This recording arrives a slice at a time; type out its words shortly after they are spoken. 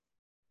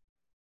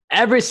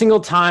Every single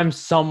time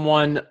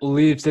someone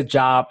leaves a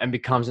job and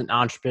becomes an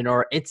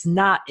entrepreneur, it's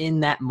not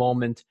in that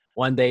moment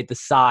when they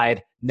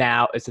decide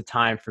now is the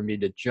time for me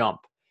to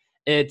jump.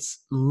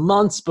 It's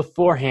months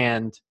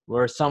beforehand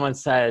where someone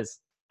says,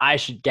 I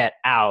should get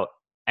out.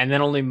 And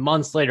then only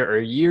months later or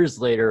years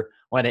later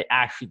when they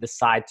actually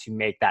decide to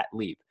make that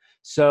leap.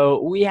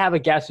 So we have a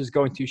guest who's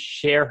going to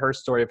share her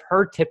story of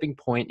her tipping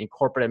point in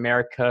corporate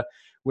America,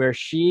 where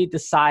she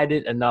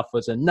decided enough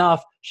was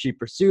enough. She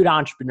pursued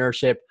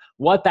entrepreneurship,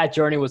 what that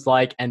journey was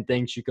like, and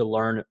things you could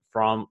learn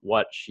from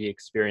what she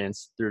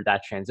experienced through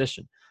that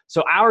transition.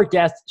 So our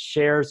guest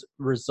shares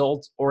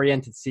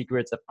results-oriented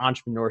secrets of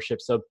entrepreneurship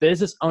so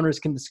business owners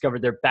can discover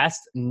their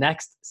best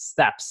next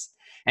steps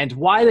and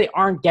why they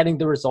aren't getting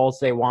the results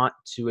they want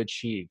to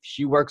achieve.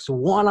 She works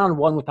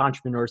one-on-one with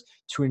entrepreneurs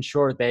to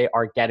ensure they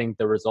are getting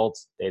the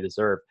results they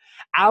deserve.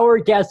 Our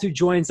guest who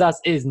joins us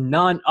is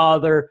none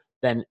other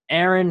than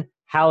Arin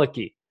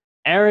Halicki.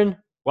 Arin,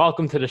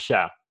 welcome to the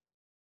show.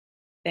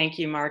 Thank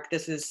you, Mark.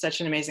 This is such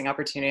an amazing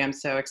opportunity. I'm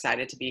so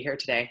excited to be here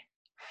today.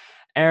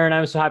 Arin,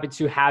 I'm so happy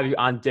to have you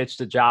on Ditch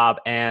the Job.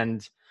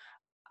 And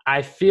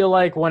I feel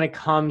like when it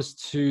comes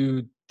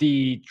to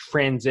the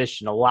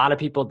transition, a lot of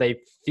people, they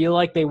feel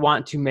like they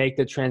want to make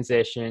the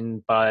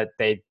transition, but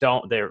they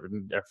don't, they're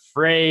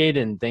afraid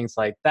and things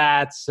like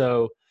that.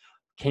 So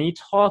can you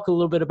talk a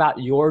little bit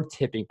about your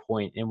tipping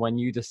point and when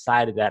you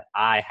decided that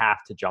I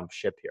have to jump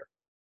ship here?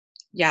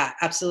 Yeah,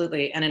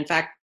 absolutely. And in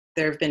fact,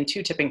 there have been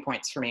two tipping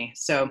points for me.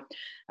 So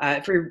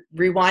if we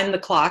rewind the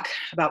clock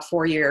about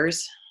 4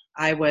 years,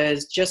 I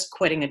was just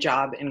quitting a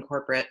job in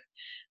corporate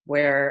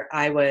where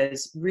I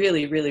was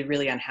really, really,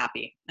 really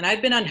unhappy. And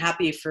I'd been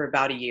unhappy for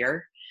about a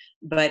year,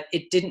 but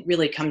it didn't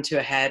really come to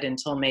a head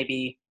until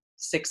maybe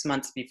 6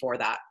 months before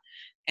that.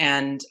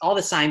 And all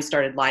the signs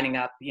started lining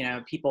up. You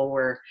know, people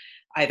were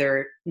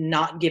either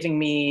not giving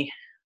me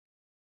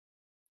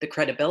the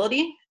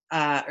credibility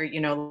or,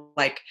 you know,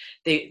 like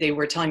they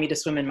were telling me to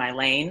swim in my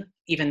lane,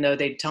 even though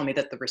they'd tell me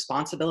that the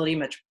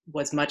responsibility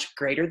was much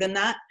greater than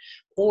that.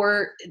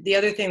 Or the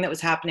other thing that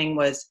was happening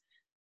was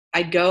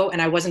I'd go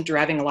and I wasn't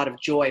deriving a lot of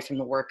joy from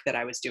the work that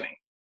I was doing.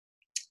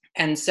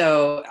 And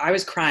so I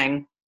was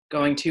crying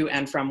going to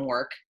and from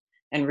work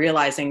and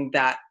realizing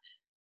that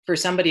for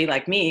somebody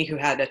like me who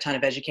had a ton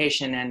of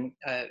education and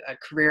a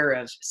career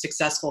of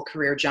successful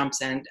career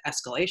jumps and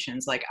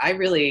escalations, like I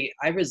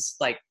was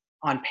like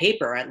on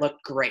paper, it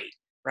looked great.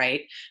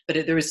 Right.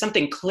 But there was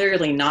something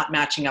clearly not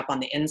matching up on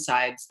the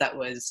insides that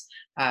was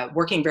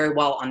working very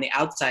well on the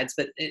outsides.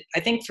 But I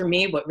think for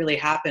me, what really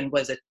happened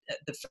was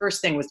the first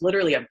thing was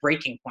literally a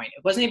breaking point.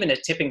 It wasn't even a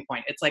tipping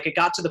point. It's like it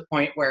got to the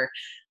point where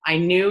I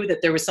knew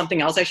that there was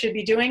something else I should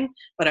be doing,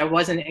 but I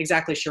wasn't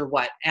exactly sure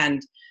what. And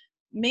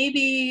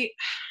maybe,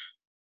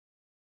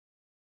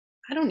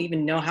 I don't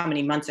even know how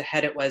many months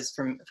ahead it was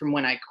from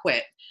when I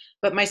quit.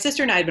 But my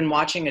sister and I had been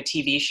watching a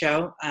TV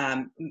show.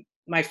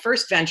 My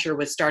first venture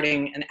was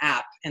starting an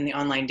app in the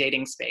online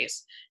dating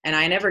space. And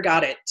I never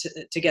got it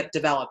to get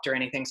developed or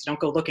anything. So don't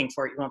go looking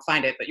for it. You won't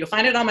find it, but you'll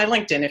find it on my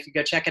LinkedIn if you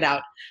go check it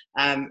out.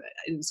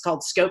 It was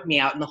called Scope Me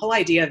Out. And the whole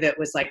idea of it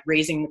was like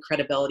raising the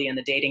credibility in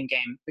the dating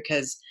game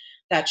because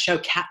that show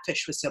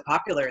Catfish was so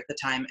popular at the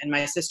time. And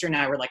my sister and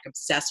I were like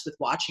obsessed with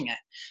watching it.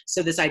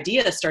 So this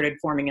idea started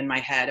forming in my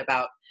head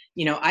about,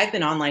 you know, I've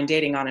been online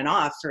dating on and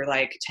off for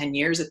like 10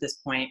 years at this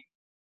point.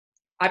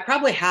 I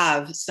probably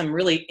have some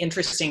really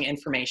interesting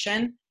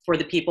information for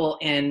the people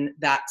in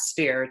that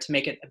sphere to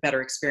make it a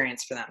better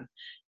experience for them.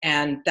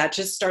 And that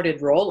just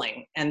started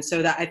rolling. And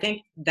so that I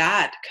think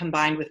that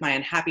combined with my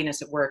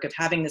unhappiness at work of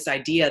having this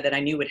idea that I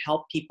knew would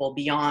help people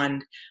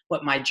beyond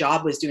what my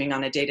job was doing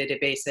on a day-to-day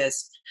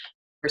basis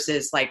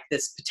versus like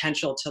this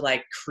potential to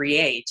like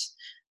create.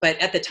 But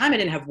at the time I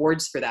didn't have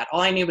words for that.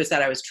 All I knew was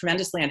that I was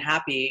tremendously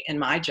unhappy in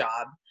my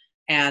job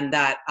and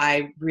that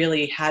I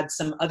really had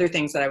some other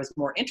things that I was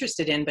more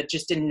interested in, but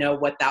just didn't know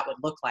what that would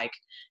look like.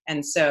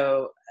 And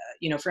so,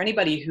 you know, for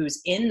anybody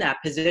who's in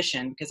that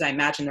position, because I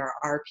imagine there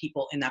are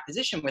people in that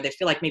position where they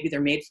feel like maybe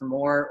they're made for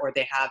more or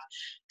they have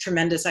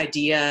tremendous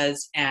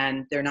ideas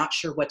and they're not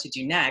sure what to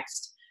do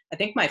next. I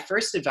think my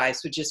first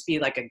advice would just be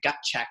like a gut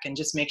check and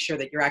just make sure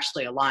that you're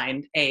actually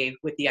aligned, A,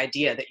 with the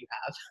idea that you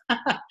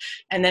have,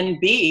 and then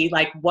B,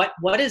 like what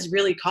is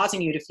really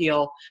causing you to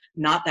feel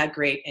not that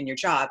great in your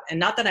job. And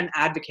not that I'm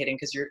advocating,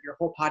 because your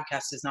whole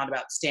podcast is not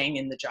about staying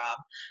in the job,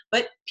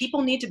 but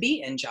people need to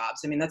be in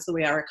jobs. I mean, that's the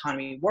way our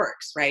economy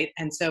works, right?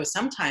 And so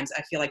sometimes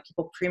I feel like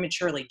people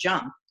prematurely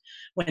jump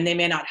when they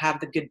may not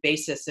have the good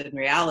basis in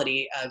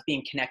reality of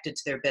being connected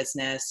to their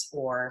business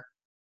or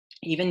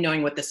even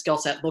knowing what the skill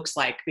set looks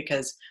like,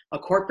 because a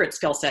corporate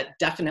skill set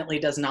definitely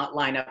does not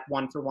line up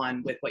one for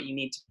one with what you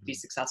need to be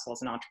successful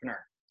as an entrepreneur.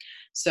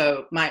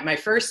 So my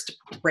first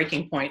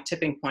breaking point,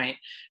 tipping point,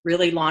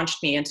 really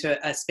launched me into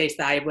a space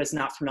that I was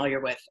not familiar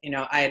with. You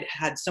know, I had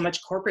had so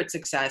much corporate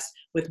success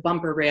with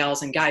bumper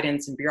rails and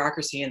guidance and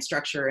bureaucracy and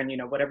structure and, you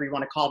know, whatever you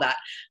want to call that.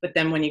 But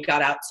then when you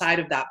got outside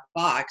of that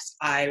box,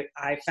 I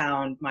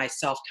found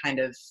myself kind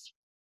of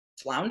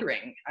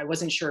floundering. I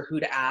wasn't sure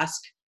who to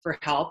ask. for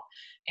help.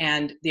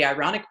 And the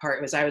ironic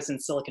part was I was in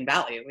Silicon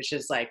Valley, which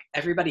is like,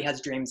 everybody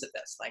has dreams of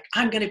this. Like,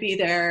 I'm going to be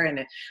there and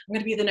I'm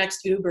going to be the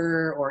next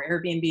Uber or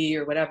Airbnb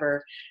or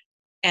whatever.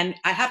 And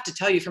I have to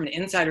tell you, from an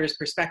insider's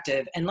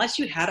perspective, unless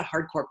you had a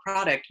hardcore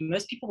product,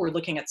 most people were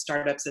looking at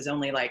startups as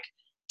only like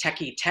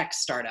techie tech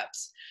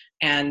startups.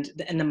 And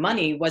the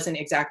money wasn't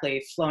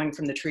exactly flowing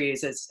from the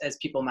trees as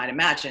people might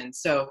imagine.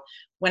 So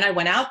when I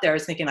went out there, I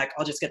was thinking like,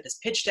 I'll just get this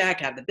pitch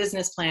deck, have the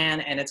business plan,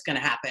 and it's going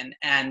to happen.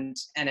 And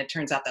it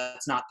turns out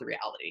that's not the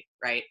reality,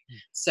 right?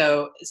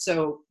 So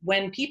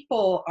when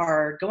people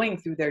are going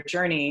through their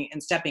journey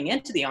and stepping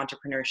into the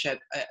entrepreneurship,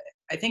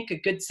 I think a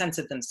good sense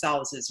of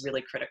themselves is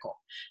really critical,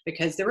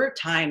 because there were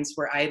times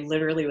where I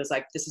literally was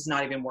like, this is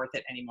not even worth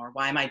it anymore.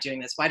 Why am I doing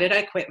this? Why did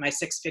I quit my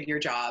 6-figure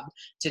job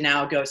to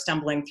now go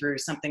stumbling through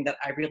something that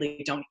I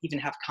really don't even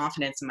have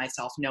confidence in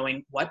myself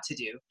knowing what to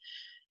do?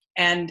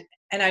 And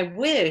I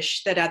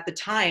wish that at the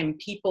time,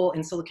 people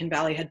in Silicon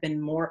Valley had been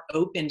more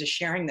open to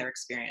sharing their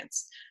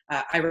experience.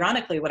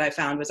 Ironically, what I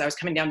found was I was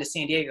coming down to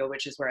San Diego,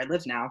 which is where I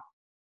live now.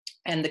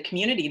 And the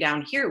community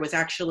down here was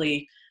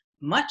actually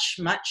much,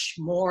 much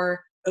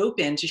more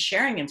open to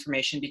sharing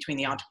information between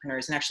the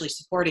entrepreneurs and actually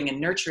supporting and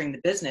nurturing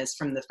the business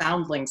from the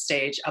foundling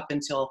stage up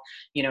until,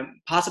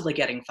 possibly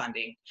getting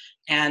funding.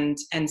 And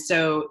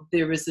so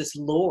there was this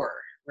lore,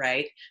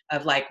 right,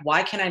 of like,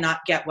 why can I not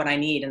get what I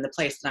need in the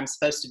place that I'm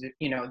supposed to be?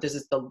 This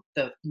is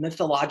the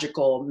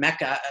mythological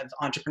mecca of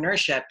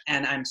entrepreneurship,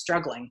 and I'm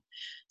struggling.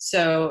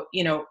 So,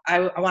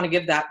 I want to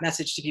give that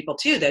message to people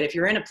too, that if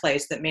you're in a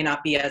place that may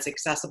not be as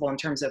accessible in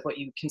terms of what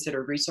you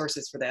consider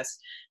resources for this,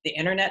 the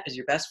internet is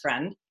your best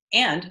friend.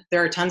 And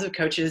there are tons of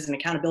coaches and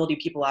accountability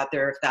people out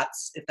there if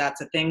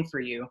that's a thing for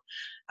you.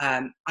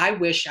 I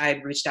wish I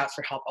had reached out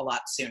for help a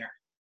lot sooner.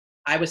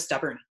 I was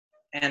stubborn,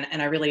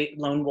 and I really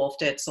lone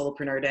wolfed it,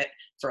 solopreneur'd it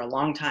for a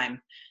long time.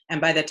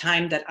 And by the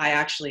time that I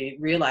actually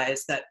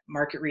realized that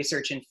market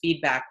research and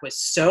feedback was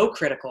so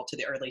critical to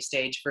the early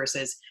stage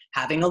versus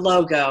having a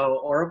logo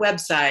or a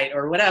website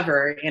or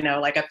whatever,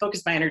 like I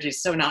focused my energy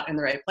so not in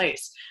the right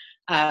place.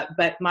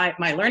 But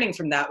my learning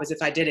from that was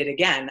if I did it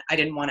again, I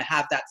didn't want to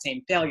have that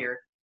same failure.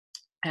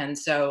 And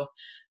so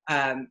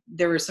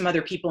there were some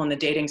other people in the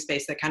dating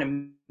space that kind of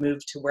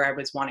moved to where I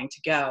was wanting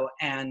to go.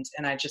 And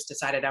I just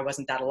decided I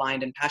wasn't that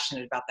aligned and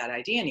passionate about that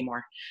idea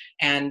anymore.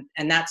 And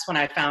that's when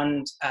I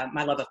found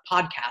my love of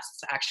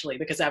podcasts, actually,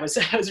 because I was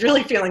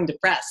really feeling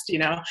depressed.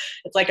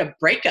 It's like a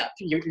breakup.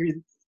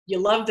 You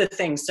love the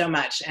thing so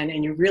much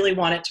and you really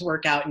want it to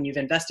work out, and you've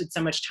invested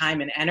so much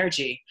time and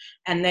energy.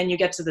 And then you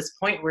get to this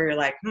point where you're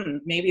like,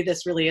 maybe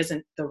this really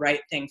isn't the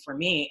right thing for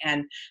me.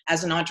 And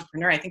as an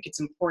entrepreneur, I think it's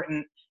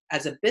important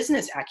as a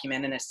business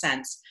acumen, in a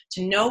sense,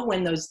 to know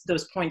when those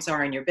points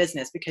are in your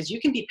business, because you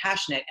can be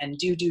passionate and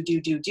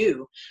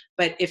do.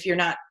 But if you're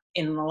not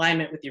in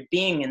alignment with your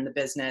being in the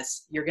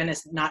business, you're going to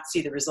not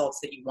see the results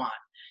that you want.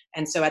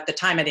 And so at the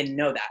time, I didn't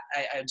know that.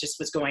 I just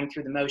was going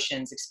through the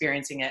motions,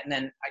 experiencing it, and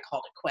then I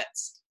called it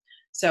quits.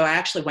 So I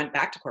actually went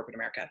back to corporate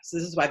America. So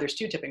this is why there's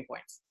 2 tipping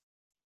points.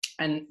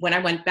 And when I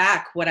went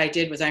back, what I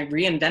did was I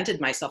reinvented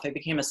myself. I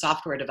became a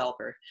software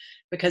developer,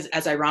 because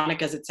as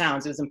ironic as it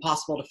sounds, it was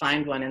impossible to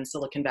find one in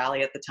Silicon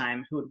Valley at the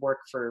time who would work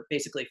for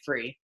basically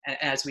free.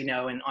 As we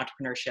know, in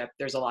entrepreneurship,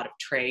 there's a lot of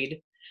trade,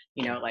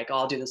 like,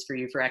 I'll do this for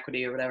you for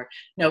equity or whatever.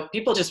 No,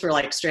 people just were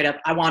like, straight up,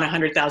 I want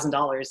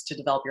 $100,000 to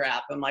develop your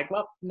app. I'm like,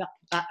 well, no,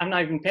 I'm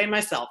not even paying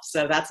myself.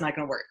 So that's not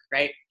going to work.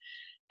 Right.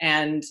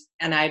 And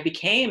I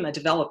became a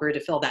developer to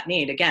fill that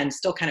need. Again,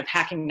 still kind of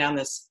hacking down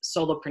this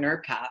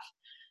solopreneur path.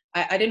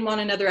 I didn't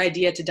want another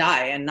idea to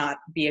die and not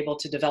be able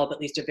to develop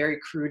at least a very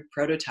crude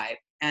prototype.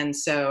 And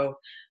so,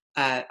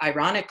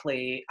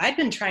 ironically, I'd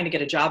been trying to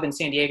get a job in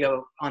San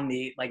Diego on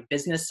the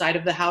business side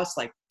of the house,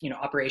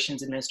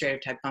 operations,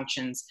 administrative type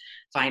functions,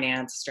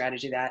 finance,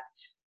 strategy. That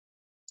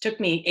took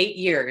me 8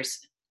 years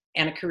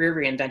and a career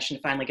reinvention to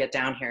finally get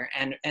down here.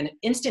 And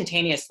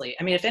instantaneously,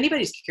 I mean, if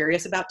anybody's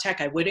curious about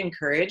tech, I would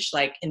encourage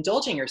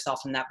indulging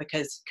yourself in that,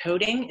 because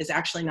coding is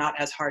actually not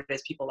as hard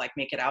as people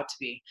make it out to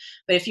be.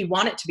 But if you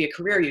want it to be a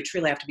career, you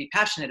truly have to be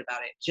passionate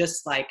about it,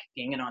 just like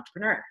being an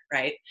entrepreneur,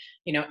 right?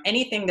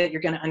 Anything that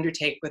you're going to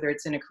undertake, whether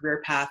it's in a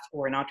career path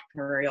or an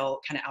entrepreneurial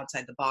kind of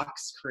outside the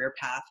box career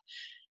path,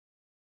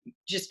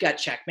 just gut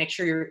check, make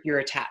sure you're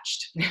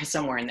attached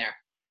somewhere in there.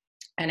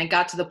 And it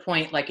got to the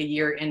point a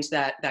year into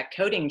that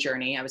coding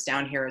journey, I was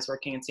down here, I was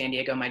working in San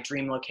Diego, my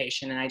dream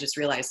location, and I just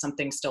realized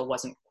something still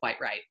wasn't quite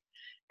right.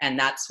 And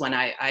that's when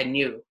I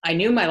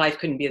knew my life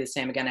couldn't be the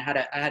same again. I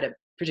had a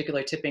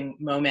particular tipping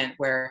moment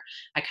where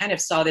I kind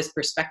of saw this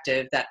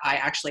perspective that I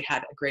actually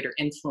had a greater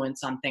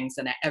influence on things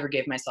than I ever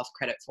gave myself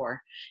credit for,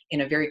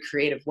 in a very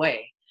creative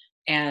way.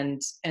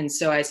 And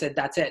so I said,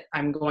 that's it.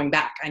 I'm going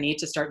back. I need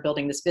to start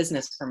building this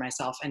business for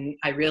myself. And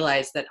I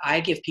realized that I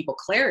give people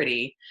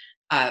clarity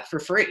for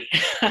free,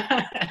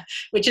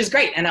 which is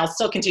great. And I'll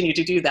still continue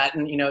to do that,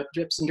 and,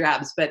 drips and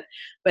drabs, but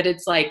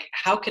it's like,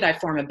 how could I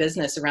form a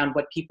business around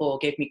what people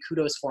gave me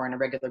kudos for on a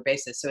regular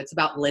basis? So it's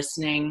about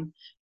listening,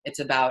 It's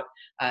about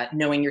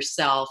knowing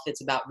yourself.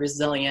 It's about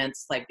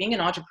resilience. Like being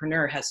an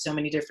entrepreneur has so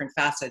many different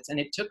facets. And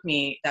it took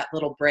me that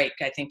little break,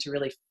 I think, to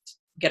really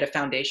get a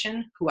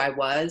foundation, who I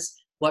was,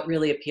 what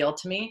really appealed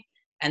to me.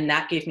 And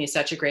that gave me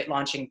such a great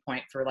launching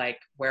point for like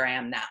where I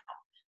am now.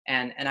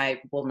 And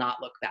I will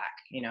not look back.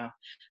 You know,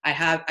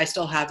 I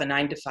still have a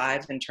 9 to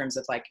 5 in terms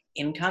of like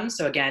income.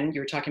 So again, you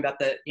were talking about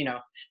the, you know,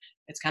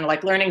 it's kind of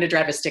like learning to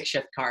drive a stick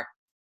shift car.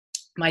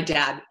 My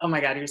dad, oh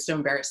my God, he was so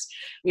embarrassed.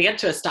 We get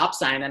to a stop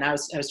sign and I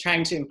was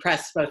trying to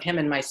impress both him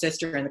and my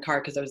sister in the car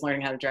because I was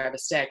learning how to drive a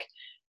stick.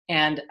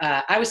 And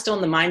I was still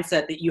in the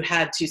mindset that you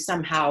had to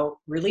somehow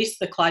release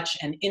the clutch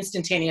and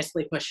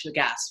instantaneously push the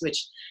gas,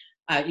 which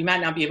you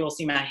might not be able to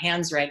see my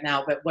hands right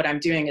now, but what I'm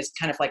doing is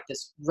kind of like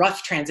this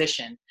rough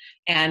transition.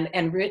 And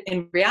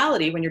in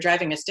reality, when you're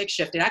driving a stick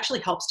shift, it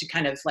actually helps to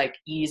kind of like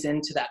ease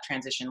into that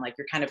transition. Like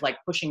you're kind of like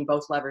pushing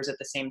both levers at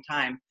the same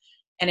time.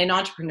 And in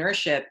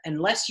entrepreneurship,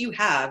 unless you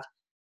have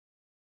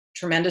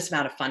tremendous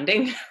amount of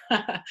funding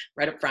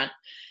right up front,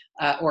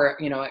 or,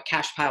 you know, a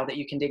cash pile that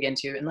you can dig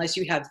into, unless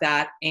you have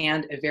that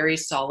and a very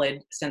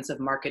solid sense of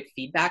market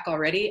feedback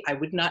already, I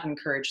would not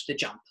encourage the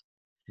jump.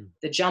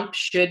 The jump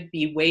should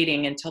be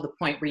waiting until the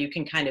point where you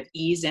can kind of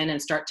ease in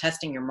and start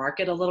testing your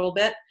market a little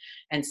bit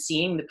and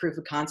seeing the proof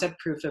of concept,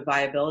 proof of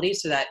viability,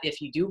 so that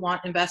if you do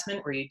want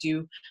investment or you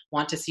do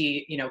want to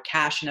see, you know,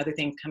 cash and other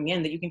things coming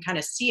in, that you can kind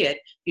of see it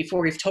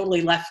before we've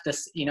totally left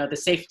this, you know, the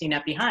safety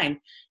net behind.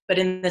 But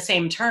in the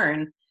same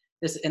turn,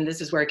 this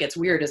is where it gets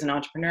weird as an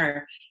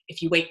entrepreneur.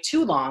 If you wait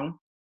too long,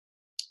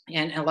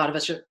 and a lot of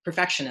us are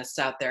perfectionists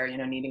out there, you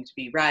know, needing to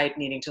be right,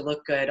 needing to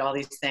look good, all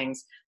these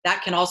things,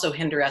 that can also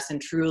hinder us in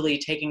truly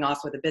taking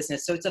off with a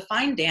business. So it's a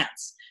fine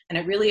dance. And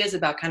it really is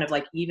about kind of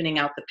like evening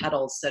out the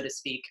petals, so to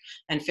speak,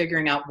 and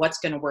figuring out what's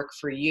going to work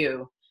for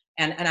you.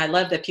 And I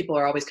love that people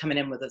are always coming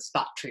in with the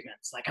spot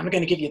treatments. Like, I'm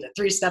going to give you the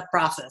 3-step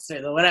process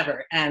or the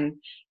whatever. And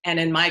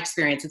in my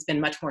experience, it's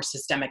been much more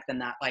systemic than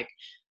that. Like,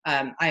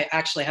 I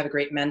actually have a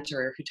great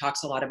mentor who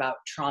talks a lot about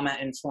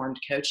trauma-informed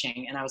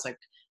coaching. And I was like,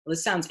 well,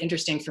 this sounds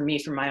interesting for me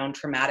from my own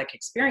traumatic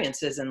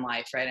experiences in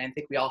life, right? I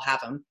think we all have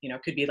them. You know,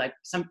 it could be like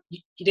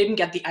you didn't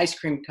get the ice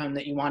cream cone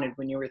that you wanted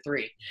when you were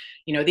 3.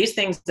 You know, these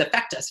things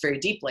affect us very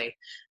deeply.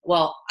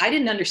 Well, I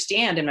didn't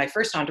understand in my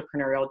first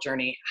entrepreneurial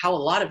journey how a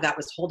lot of that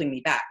was holding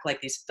me back. Like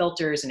these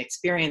filters and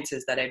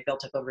experiences that I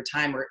built up over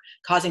time were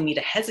causing me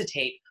to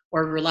hesitate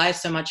or rely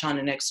so much on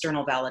an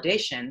external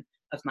validation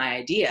of my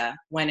idea,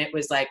 when it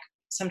was like,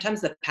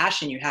 sometimes the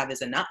passion you have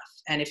is enough.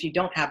 And if you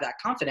don't have that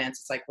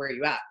confidence, it's like, where are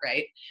you at,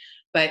 right?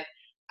 But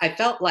I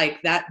felt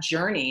like that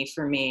journey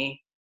for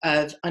me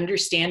of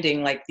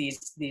understanding like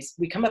these,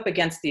 we come up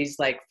against these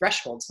like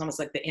thresholds, almost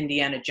like the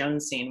Indiana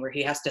Jones scene where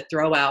he has to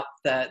throw out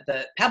the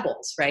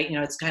pebbles, right? You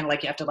know, it's kind of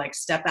like you have to like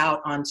step out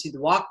onto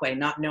the walkway,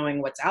 not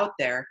knowing what's out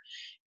there.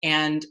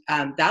 And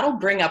that'll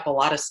bring up a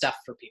lot of stuff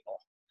for people.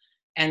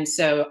 And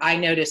so I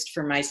noticed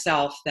for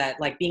myself that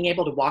like being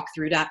able to walk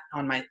through that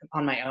on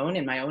my own,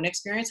 in my own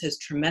experience, has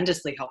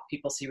tremendously helped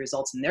people see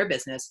results in their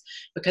business,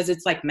 because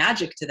it's like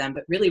magic to them.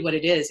 But really what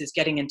it is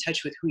getting in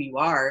touch with who you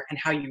are and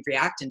how you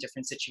react in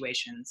different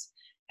situations.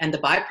 And the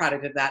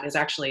byproduct of that is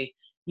actually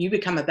you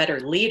become a better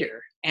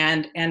leader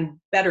and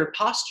better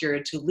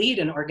postured to lead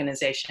an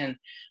organization,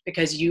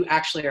 because you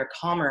actually are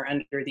calmer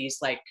under these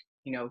like,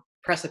 you know,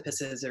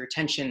 precipices or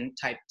tension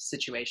type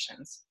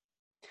situations.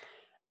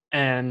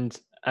 And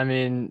I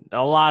mean,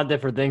 a lot of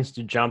different things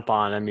to jump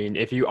on. I mean,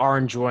 if you are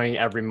enjoying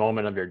every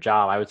moment of your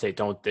job, I would say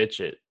don't ditch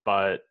it.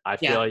 But I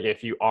feel like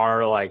if you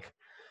are like,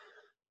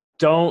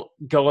 don't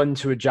go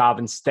into a job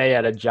and stay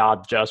at a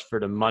job just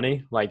for the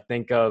money. Like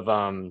think of,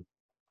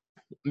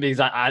 because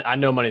I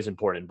know money is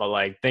important, but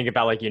like think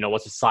about like, you know,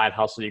 what's a side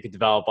hustle you could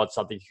develop, what's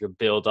something you could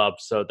build up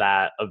so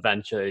that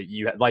eventually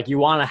you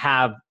want to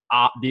have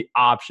the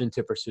option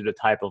to pursue the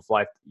type of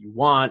life that you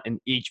want. And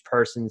each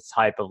person's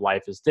type of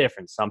life is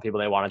different. Some people,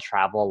 they want to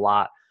travel a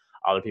lot.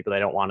 Other people, they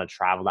don't want to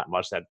travel that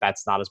much.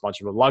 That's not as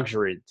much of a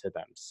luxury to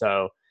them.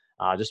 So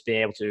just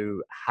being able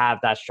to have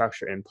that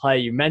structure in play.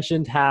 You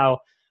mentioned how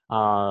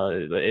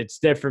it's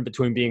different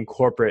between being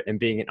corporate and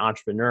being an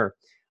entrepreneur.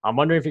 I'm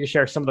wondering if you could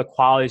share some of the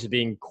qualities of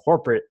being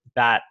corporate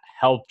that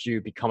helped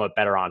you become a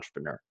better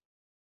entrepreneur.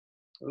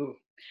 Ooh.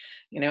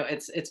 You know,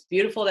 it's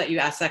beautiful that you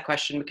asked that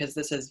question, because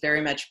this has very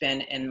much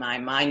been in my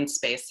mind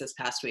space this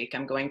past week.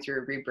 I'm going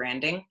through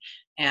rebranding,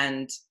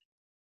 and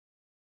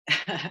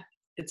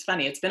it's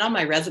funny. It's been on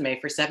my resume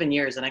for 7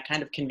 years, and I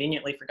kind of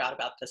conveniently forgot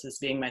about this as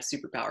being my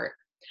superpower.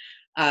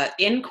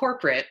 In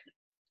corporate,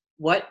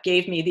 what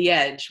gave me the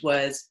edge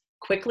was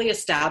quickly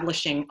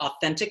establishing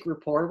authentic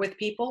rapport with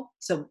people.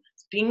 So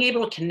being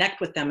able to connect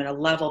with them at a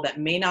level that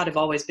may not have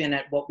always been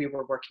at what we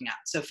were working at.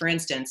 So for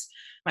instance,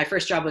 my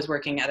first job was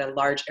working at a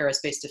large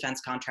aerospace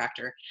defense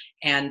contractor.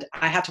 And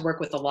I had to work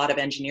with a lot of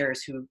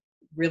engineers who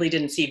really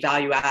didn't see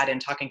value add in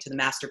talking to the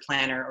master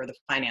planner or the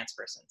finance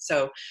person.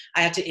 So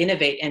I had to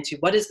innovate into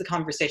what is the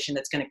conversation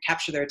that's going to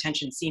capture their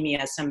attention, see me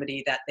as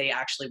somebody that they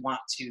actually want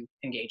to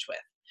engage with.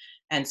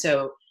 And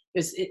so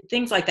there's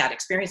things like that,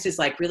 experiences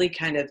like really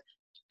kind of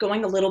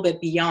going a little bit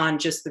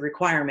beyond just the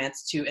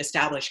requirements to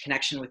establish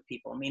connection with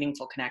people,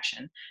 meaningful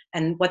connection.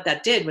 And what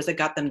that did was it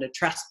got them to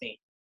trust me.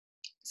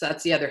 So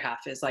that's the other half,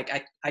 is like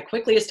I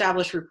quickly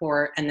establish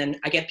rapport, and then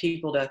I get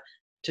people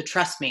to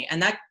trust me.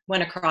 And that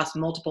went across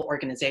multiple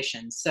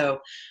organizations. So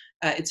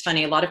it's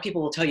funny, a lot of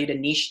people will tell you to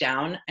niche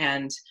down.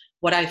 And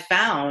what I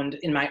found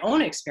in my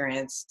own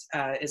experience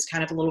is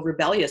kind of a little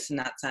rebellious in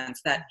that sense,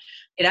 that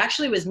it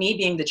actually was me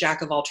being the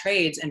jack of all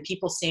trades and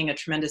people seeing a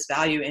tremendous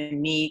value in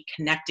me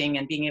connecting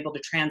and being able to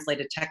translate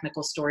a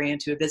technical story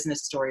into a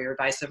business story or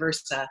vice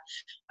versa.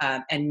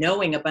 And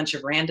knowing a bunch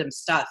of random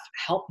stuff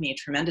helped me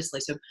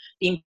tremendously. So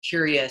being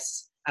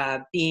curious,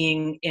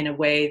 being in a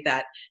way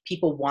that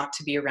people want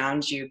to be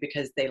around you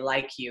because they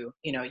like you,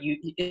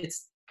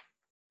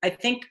 I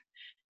think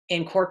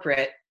in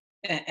corporate,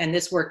 and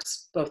this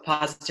works both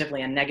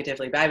positively and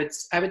negatively, but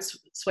I would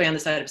sway on the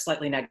side of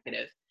slightly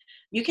negative.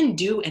 You can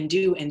do and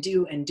do and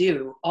do and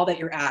do all that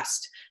you're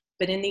asked,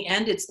 but in the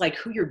end, it's like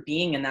who you're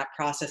being in that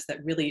process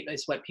that really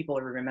is what people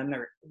are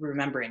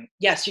remembering.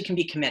 Yes, you can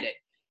be committed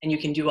and you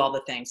can do all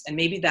the things, and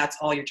maybe that's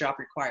all your job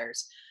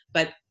requires,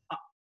 but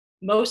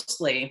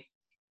mostly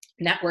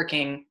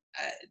networking,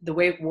 the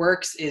way it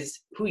works is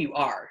who you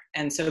are.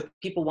 And so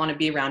people want to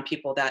be around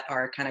people that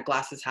are kind of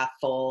glasses half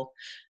full,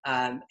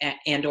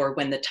 and or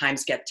when the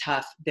times get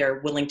tough,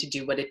 they're willing to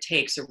do what it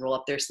takes or roll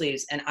up their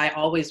sleeves. And I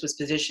always was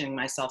positioning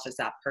myself as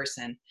that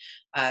person.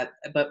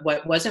 But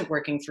what wasn't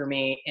working for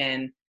me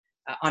in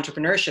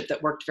entrepreneurship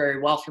that worked very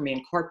well for me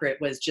in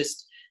corporate was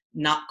just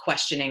not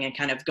questioning and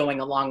kind of going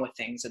along with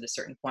things at a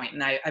certain point.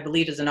 And I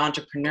believe as an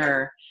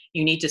entrepreneur,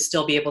 you need to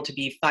still be able to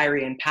be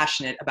fiery and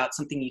passionate about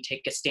something you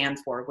take a stand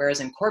for. Whereas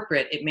in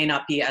corporate, it may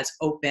not be as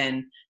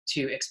open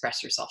to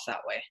express yourself that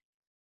way.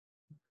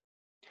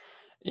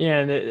 Yeah,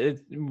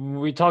 and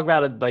we talk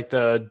about it like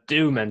the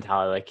do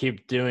mentality, like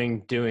keep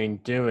doing, doing,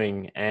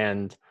 doing.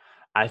 And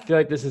I feel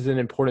like this is an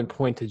important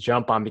point to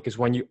jump on, because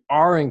when you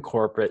are in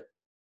corporate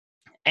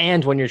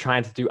and when you're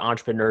trying to do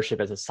entrepreneurship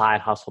as a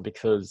side hustle,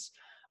 because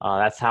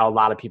that's how a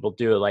lot of people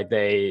do it. Like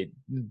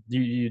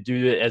you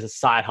do it as a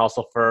side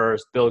hustle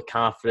first, build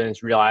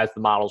confidence, realize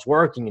the model's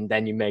working, and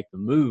then you make the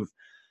move.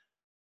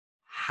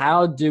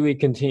 How do we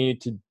continue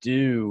to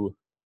do,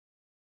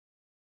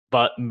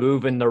 but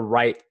move in the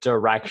right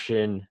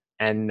direction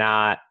and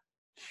not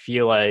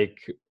feel like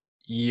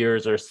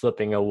years are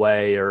slipping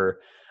away, or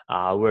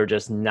we're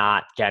just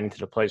not getting to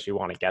the place we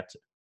want to get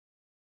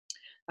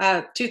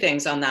to? Two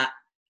things on that.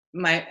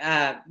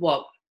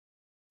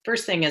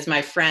 First thing is,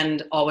 my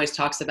friend always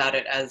talks about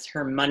it as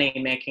her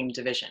money-making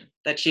division,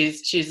 that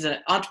she's an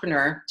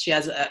entrepreneur. She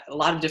has a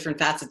lot of different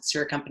facets to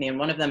her company, and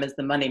one of them is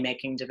the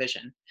money-making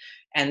division.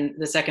 And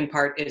the second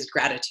part is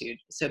gratitude.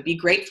 So be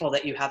grateful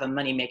that you have a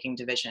money-making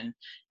division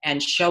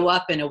and show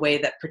up in a way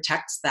that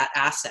protects that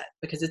asset,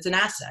 because it's an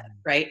asset,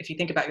 right? If you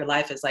think about your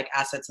life as like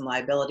assets and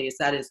liabilities,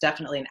 that is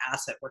definitely an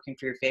asset working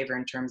for your favor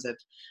in terms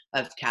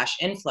of cash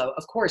inflow.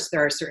 Of course,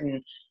 there are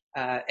certain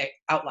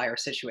outlier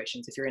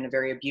situations. If you're in a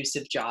very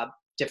abusive job,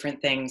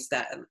 different things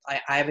that I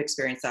have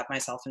experienced that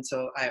myself. And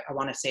so I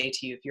want to say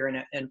to you, if you're in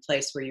a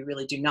place where you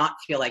really do not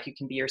feel like you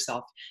can be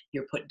yourself,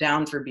 you're put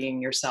down for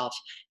being yourself,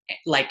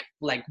 like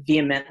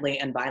vehemently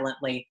and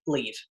violently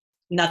leave.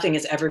 Nothing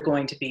is ever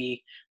going to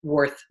be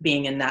worth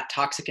being in that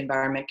toxic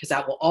environment, because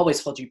that will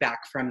always hold you back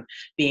from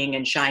being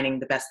and shining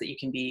the best that you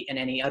can be in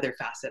any other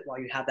facet, while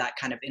you have that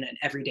kind of in an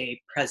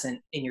everyday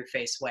present in your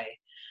face way.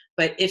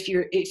 But if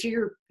you're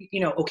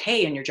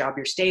okay in your job,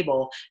 you're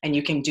stable and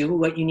you can do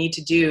what you need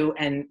to do,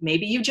 and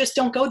maybe you just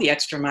don't go the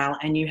extra mile,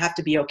 and you have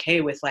to be okay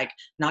with like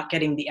not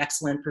getting the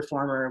excellent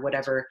performer or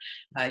whatever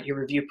your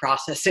review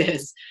process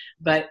is.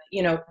 But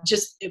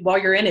just while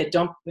you're in it,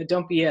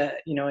 don't be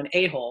an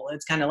a-hole.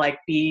 It's kind of like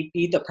be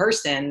the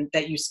person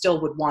that you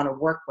still would want to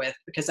work with,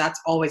 because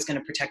that's always going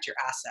to protect your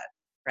asset.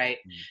 Right?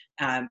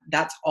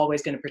 That's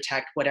always going to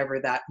protect whatever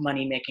that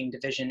money-making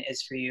division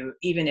is for you,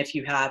 even if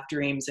you have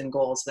dreams and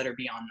goals that are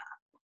beyond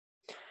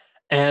that.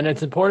 And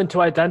it's important to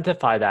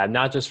identify that,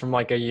 not just from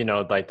like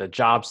like the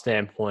job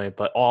standpoint,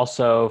 but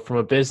also from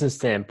a business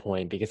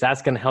standpoint, because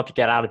that's going to help you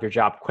get out of your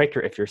job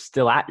quicker if you're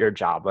still at your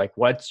job. Like,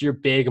 what's your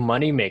big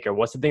money maker?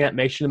 What's the thing that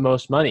makes you the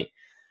most money?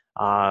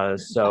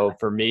 So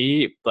for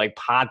me, like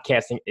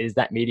podcasting is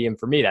that medium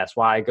for me. That's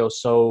why I go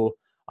so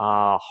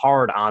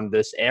hard on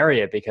this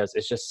area, because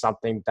it's just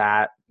something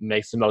that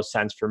makes the most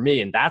sense for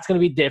me. And that's going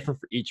to be different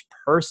for each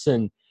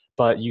person,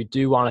 but you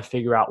do want to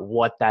figure out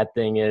what that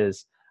thing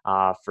is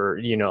for,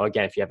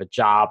 again, if you have a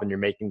job and you're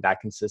making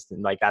that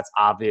consistent, like that's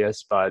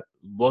obvious, but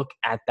look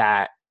at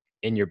that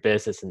in your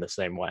business in the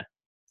same way.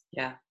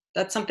 Yeah.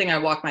 That's something I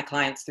walk my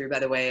clients through, by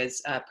the way,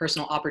 is a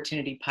personal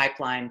opportunity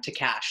pipeline to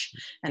cash.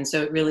 And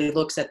so it really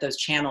looks at those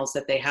channels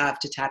that they have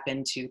to tap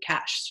into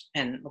cash.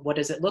 And what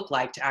does it look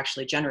like to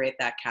actually generate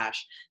that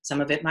cash?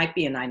 Some of it might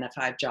be a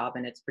 9-to-5 job,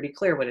 and it's pretty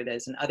clear what it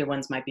is. And other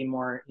ones might be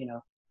more,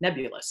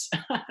 nebulous.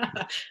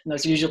 And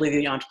those are usually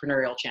the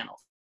entrepreneurial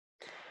channels.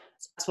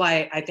 that's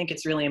why I think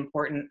it's really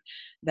important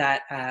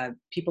that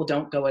people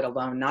don't go it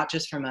alone, not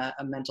just from a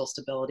mental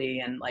stability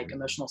and like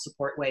emotional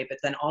support way, but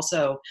then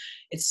also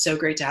it's so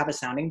great to have a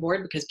sounding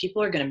board, because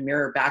people are going to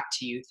mirror back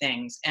to you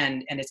things,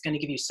 and it's going to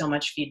give you so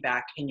much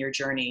feedback in your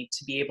journey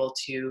to be able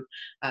to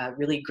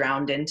really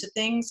ground into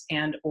things,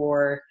 and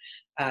or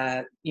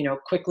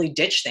quickly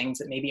ditch things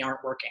that maybe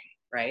aren't working,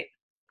 right?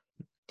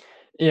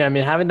 Yeah, I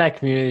mean, having that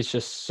community is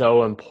just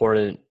so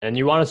important. And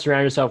you want to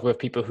surround yourself with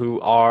people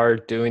who are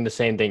doing the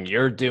same thing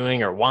you're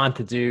doing or want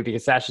to do,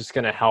 because that's just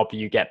going to help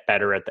you get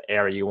better at the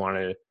area you want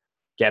to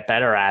get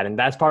better at. And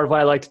that's part of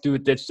what I like to do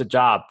with Ditch the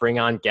Job, bring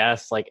on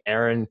guests like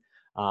Arin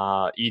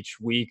each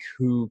week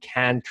who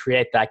can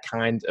create that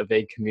kind of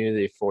a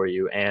community for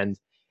you. And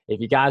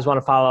if you guys want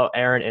to follow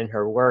Arin in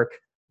her work,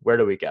 where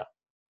do we go?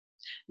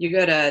 You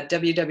go to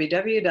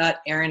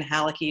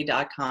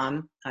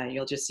www.arinhalicki.com.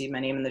 You'll just see my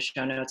name in the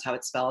show notes, how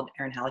it's spelled,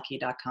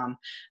 arinhalicki.com.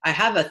 I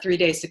have a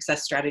 3-day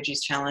success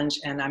strategies challenge,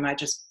 and I might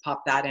just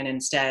pop that in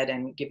instead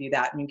and give you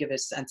that, and give a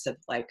sense of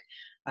like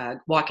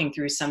walking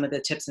through some of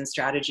the tips and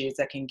strategies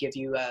that can give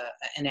you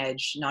an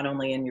edge, not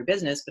only in your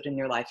business, but in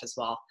your life as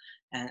well.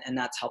 And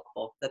that's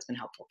helpful. That's been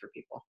helpful for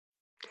people.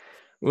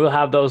 We'll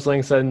have those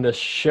links in the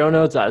show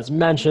notes as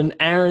mentioned.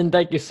 Arin,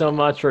 thank you so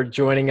much for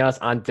joining us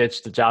on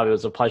Ditch the Job. It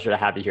was a pleasure to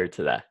have you here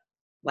today.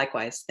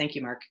 Likewise. Thank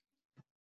you, Mark.